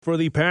For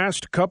the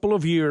past couple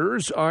of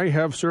years, I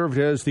have served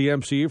as the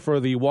MC for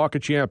the Walk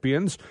of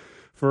Champions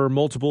for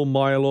Multiple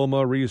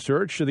Myeloma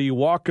Research. The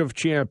Walk of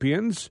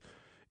Champions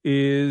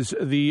is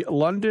the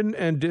London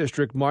and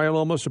District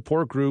Myeloma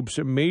Support Group's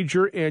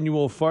major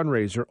annual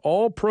fundraiser.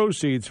 All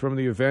proceeds from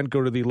the event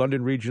go to the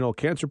London Regional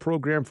Cancer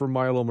Program for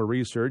Myeloma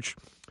Research.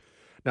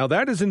 Now,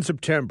 that is in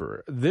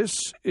September. This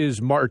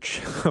is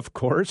March, of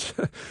course.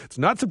 It's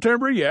not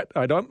September yet.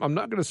 I'm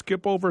not going to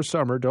skip over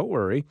summer, don't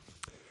worry.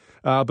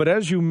 But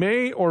as you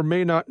may or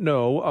may not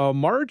know,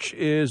 March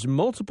is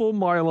Multiple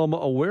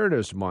Myeloma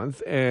Awareness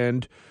Month,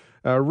 and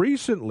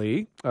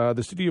recently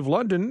the City of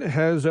London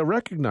has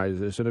recognized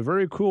this in a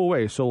very cool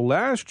way. So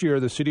last year,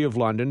 the City of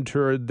London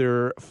turned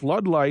their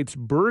floodlights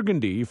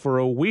burgundy for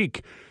a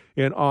week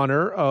in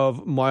honor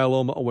of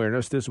myeloma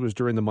awareness. This was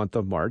during the month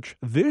of March.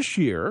 This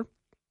year,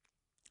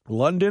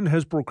 London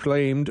has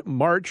proclaimed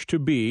March to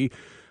be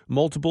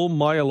Multiple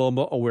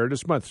Myeloma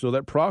Awareness Month. So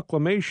that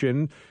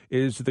proclamation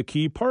is the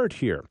key part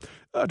here.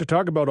 To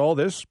talk about all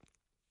this,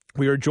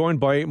 we are joined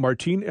by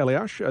Martine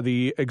Elias,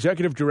 the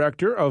Executive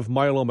Director of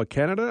Myeloma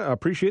Canada.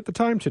 Appreciate the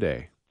time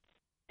today.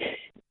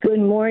 Good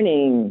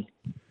morning.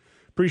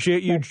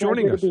 Appreciate you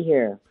joining us. To be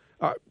here.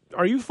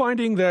 Are you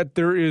finding that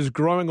there is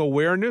growing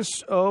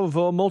awareness of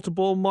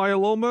multiple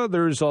myeloma?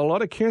 There's a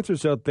lot of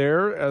cancers out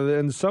there,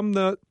 and some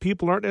that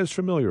people aren't as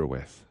familiar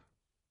with.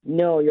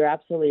 No, you're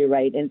absolutely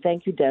right. And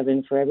thank you,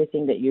 Devon, for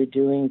everything that you're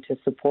doing to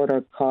support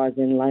our cause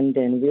in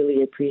London.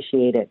 Really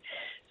appreciate it.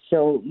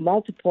 So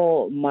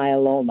multiple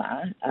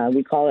myeloma,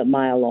 we call it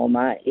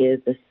myeloma, is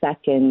the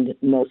second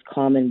most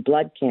common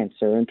blood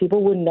cancer. And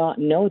people would not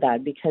know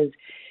that because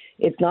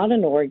it's not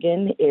an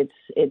organ.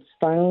 It's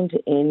found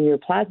in your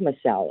plasma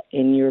cell,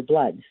 in your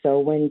blood. So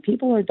when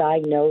people are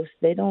diagnosed,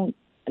 they don't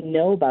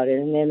know about it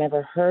and they've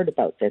never heard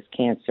about this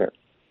cancer.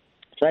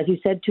 So as you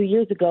said, 2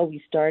 years ago,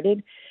 we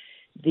started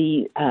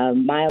the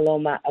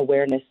Myeloma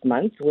Awareness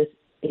Month, which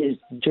is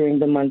during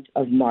the month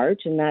of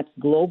March, and that's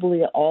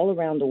globally all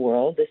around the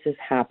world. This is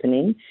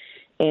happening,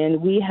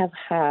 and we have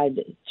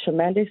had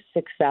tremendous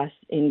success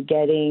in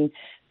getting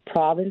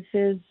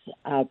provinces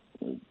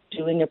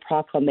doing a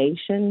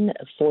proclamation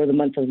for the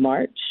month of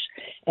March,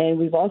 and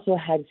we've also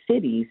had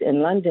cities.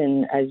 And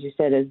London, as you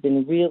said, has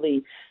been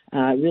really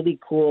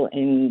cool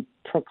in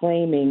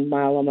proclaiming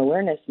Myeloma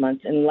Awareness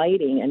Month and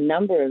lighting a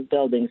number of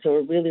buildings. So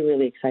we're really,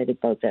 really excited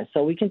about this.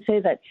 So we can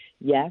say that,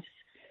 yes,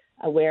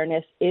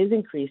 awareness is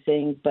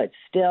increasing, but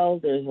still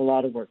there's a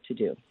lot of work to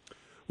do.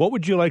 What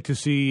would you like to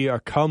see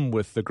come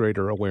with the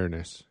greater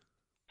awareness?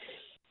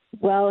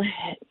 Well,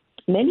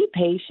 many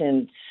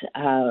patients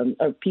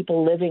or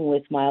people living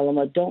with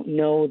myeloma don't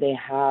know they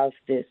have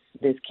this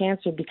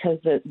cancer because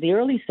the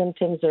early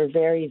symptoms are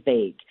very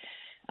vague.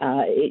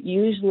 It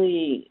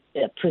usually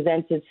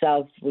presents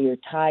itself when you're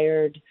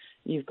tired,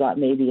 you've got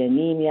maybe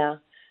anemia,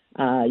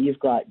 you've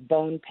got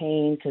bone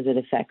pain because it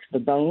affects the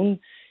bone,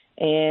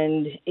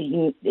 and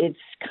it's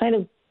kind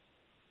of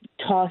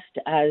tossed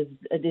as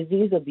a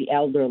disease of the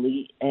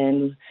elderly,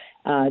 and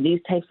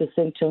these types of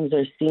symptoms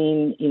are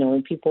seen,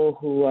 in people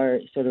who are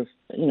sort of,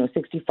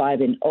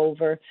 65 and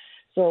over.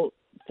 So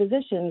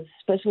physicians,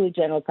 especially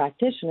general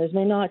practitioners,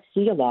 may not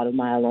see a lot of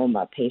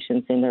myeloma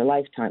patients in their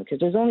lifetime because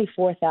there's only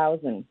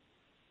 4,000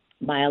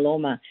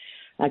 myeloma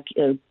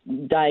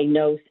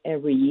diagnosed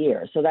every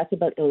year. So that's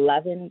about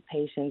 11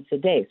 patients a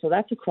day. So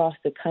that's across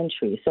the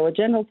country. So a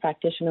general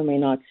practitioner may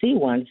not see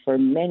one for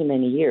many,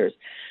 many years.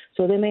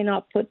 So they may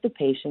not put the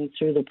patient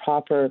through the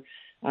proper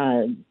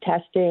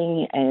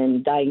testing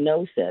and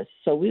diagnosis.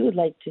 So we would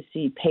like to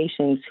see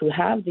patients who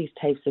have these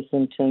types of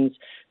symptoms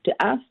to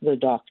ask the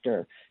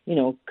doctor,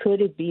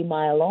 could it be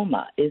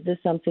myeloma? Is this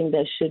something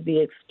that should be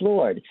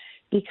explored?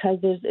 Because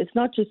it's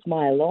not just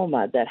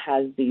myeloma that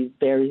has these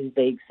very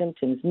vague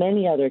symptoms.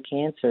 Many other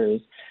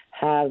cancers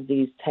have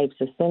these types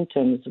of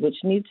symptoms, which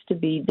need to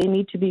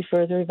be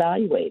further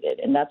evaluated.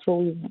 And that's what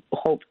we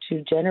hope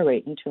to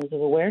generate in terms of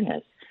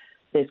awareness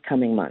this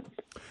coming month.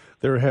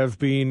 There have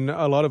been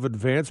a lot of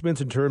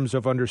advancements in terms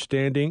of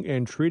understanding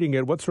and treating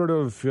it. What sort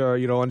of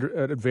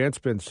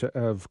advancements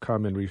have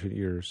come in recent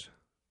years?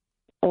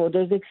 Oh,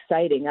 there's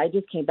exciting. I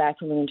just came back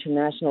from an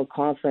international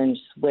conference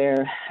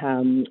where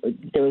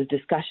there was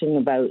discussion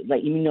about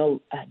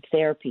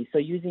immunotherapy. So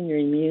using your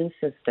immune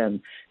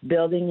system,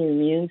 building your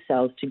immune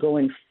cells to go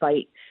and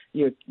fight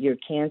your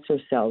cancer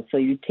cells. So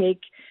you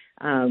take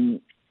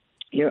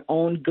your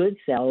own good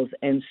cells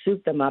and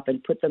soup them up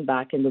and put them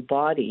back in the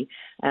body,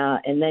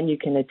 and then you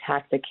can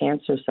attack the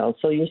cancer cells.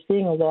 So you're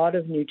seeing a lot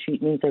of new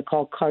treatments. They're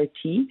called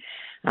CAR-T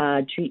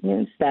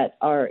treatments that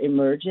are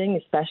emerging,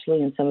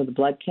 especially in some of the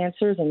blood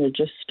cancers, and they're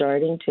just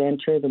starting to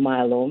enter the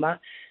myeloma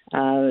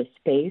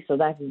space. So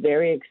that's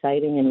very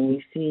exciting, and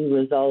we see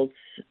results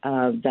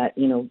that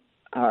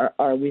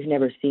are we've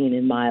never seen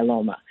in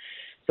myeloma.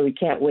 So we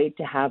can't wait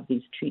to have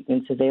these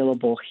treatments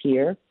available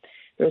here.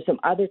 There are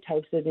some other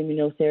types of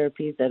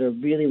immunotherapies that are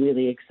really,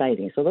 really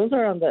exciting. So those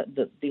are on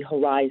the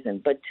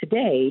horizon. But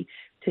today,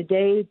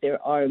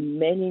 there are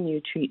many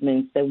new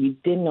treatments that we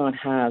did not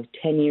have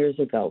 10 years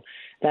ago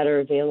that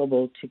are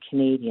available to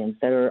Canadians,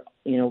 that are,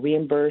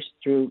 reimbursed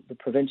through the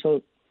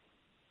provincial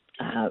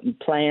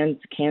plans,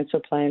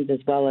 cancer plans, as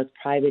well as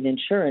private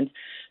insurance.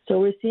 So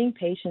we're seeing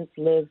patients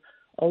live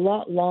a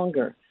lot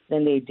longer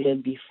than they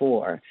did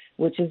before,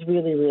 which is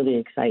really, really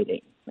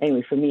exciting.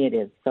 Anyway, for me it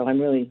is. So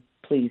I'm really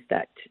pleased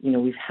that,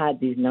 we've had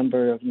these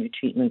number of new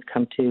treatments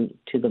come to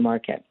the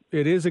market.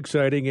 It is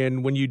exciting,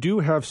 and when you do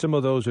have some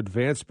of those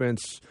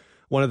advancements,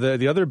 one of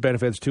the other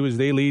benefits, too, is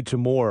they lead to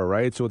more,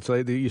 right? So it's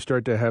like you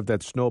start to have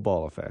that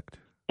snowball effect.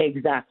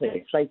 Exactly.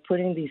 It's like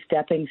putting these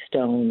stepping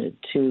stones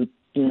to,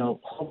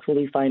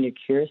 hopefully find a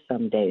cure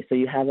someday. So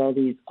you have all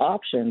these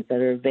options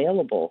that are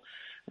available,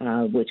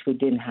 which we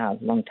didn't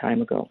have a long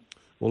time ago.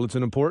 Well, it's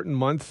an important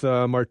month.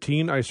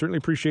 Martine, I certainly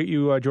appreciate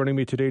you joining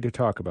me today to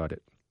talk about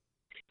it.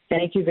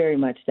 Thank you very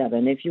much,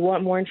 Devon. If you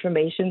want more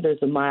information, there's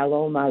the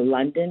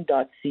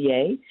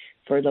myelomalondon.ca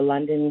for the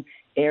London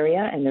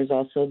area, and there's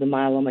also the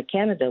Myeloma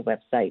Canada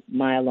website,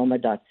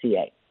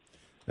 myeloma.ca.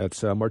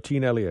 That's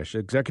Martine Elias,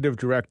 Executive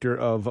Director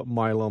of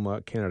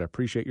Myeloma Canada.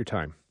 Appreciate your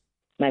time.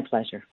 My pleasure.